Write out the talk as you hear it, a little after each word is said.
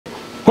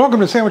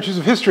Welcome to Sandwiches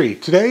of History.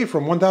 Today,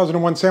 from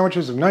 1001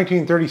 Sandwiches of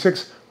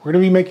 1936, we're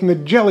going to be making the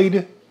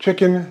Jellied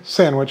Chicken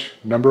Sandwich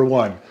Number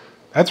 1.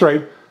 That's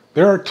right,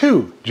 there are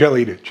 2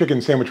 jellied chicken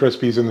sandwich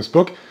recipes in this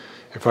book.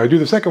 If I do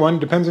the second one,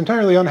 depends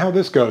entirely on how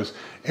this goes.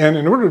 And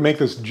in order to make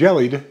this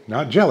jellied,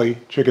 not jelly,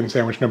 chicken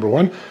sandwich number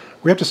 1,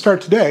 we have to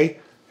start today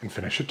and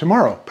finish it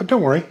tomorrow. But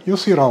don't worry, you'll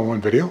see it all in one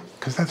video,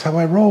 because that's how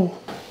I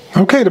roll.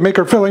 Okay, to make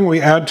our filling,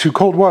 we add to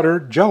cold water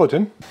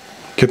gelatin,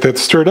 get that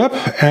stirred up,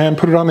 and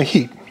put it on the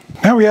heat.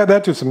 Now we add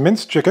that to some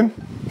minced chicken,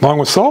 along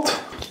with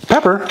salt,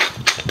 pepper,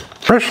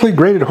 freshly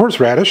grated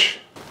horseradish,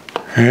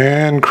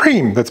 and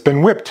cream that's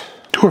been whipped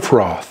to a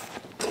froth.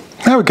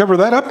 Now we cover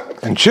that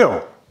up and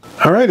chill.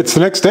 All right, it's the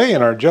next day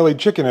and our jellied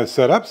chicken is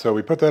set up, so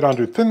we put that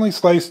onto thinly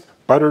sliced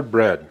buttered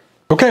bread.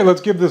 Okay,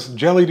 let's give this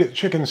jellied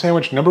chicken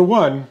sandwich number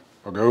 1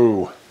 a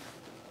go.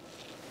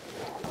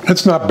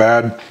 It's not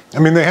bad. I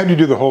mean, they had you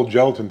do the whole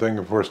gelatin thing,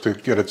 of course, to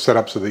get it set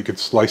up so that you could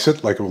slice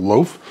it like a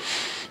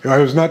loaf. I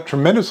was not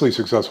tremendously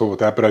successful with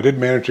that, but I did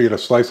manage to get a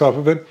slice off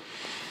of it.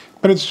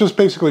 But it's just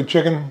basically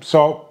chicken,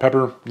 salt,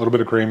 pepper, a little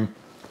bit of cream,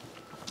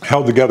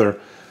 held together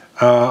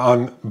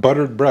on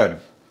buttered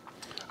bread.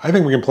 I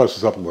think we can plus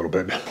this up a little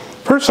bit.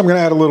 First, I'm going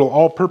to add a little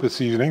all-purpose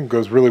seasoning. It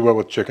goes really well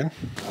with chicken.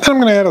 Then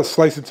I'm going to add a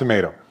slice of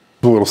tomato,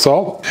 a little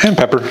salt, and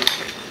pepper.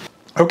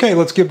 Okay,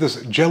 let's give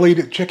this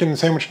jellied chicken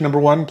sandwich number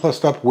 1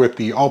 plussed up with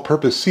the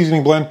all-purpose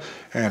seasoning blend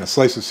and a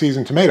slice of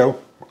seasoned tomato.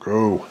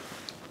 Go.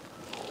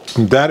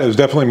 That is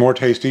definitely more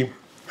tasty.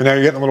 And now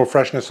you're getting a little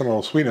freshness and a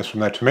little sweetness from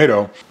that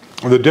tomato.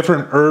 The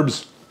different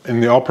herbs in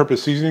the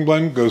all-purpose seasoning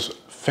blend goes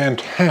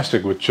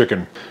fantastic with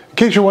chicken. In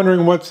case you're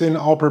wondering what's in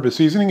all-purpose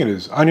seasoning, it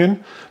is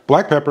onion,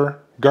 black pepper,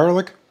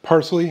 garlic,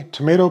 parsley,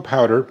 tomato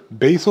powder,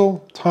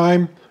 basil,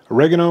 thyme,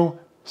 oregano,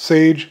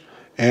 sage,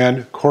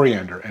 and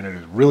coriander. And it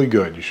is really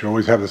good. You should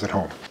always have this at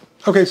home.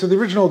 Okay, so the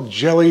original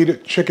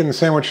jellied chicken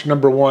sandwich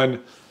number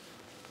 1,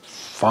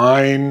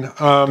 fine.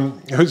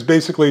 It was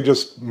basically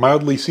just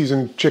mildly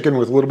seasoned chicken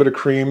with a little bit of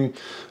cream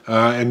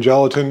and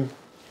gelatin.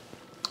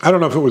 I don't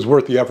know if it was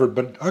worth the effort,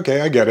 but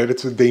okay, I get it.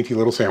 It's a dainty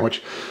little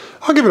sandwich.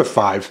 I'll give it a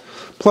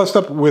 5. Plussed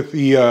up with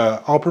the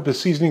all-purpose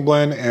seasoning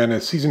blend and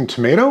a seasoned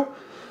tomato,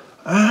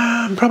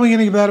 I'm probably going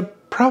to give that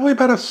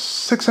about a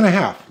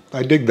 6.5.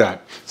 I dig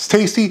that. It's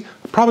tasty.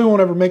 I probably won't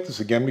ever make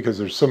this again because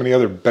there's so many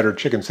other better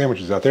chicken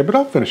sandwiches out there, but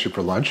I'll finish it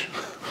for lunch.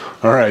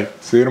 All right,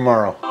 see you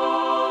tomorrow.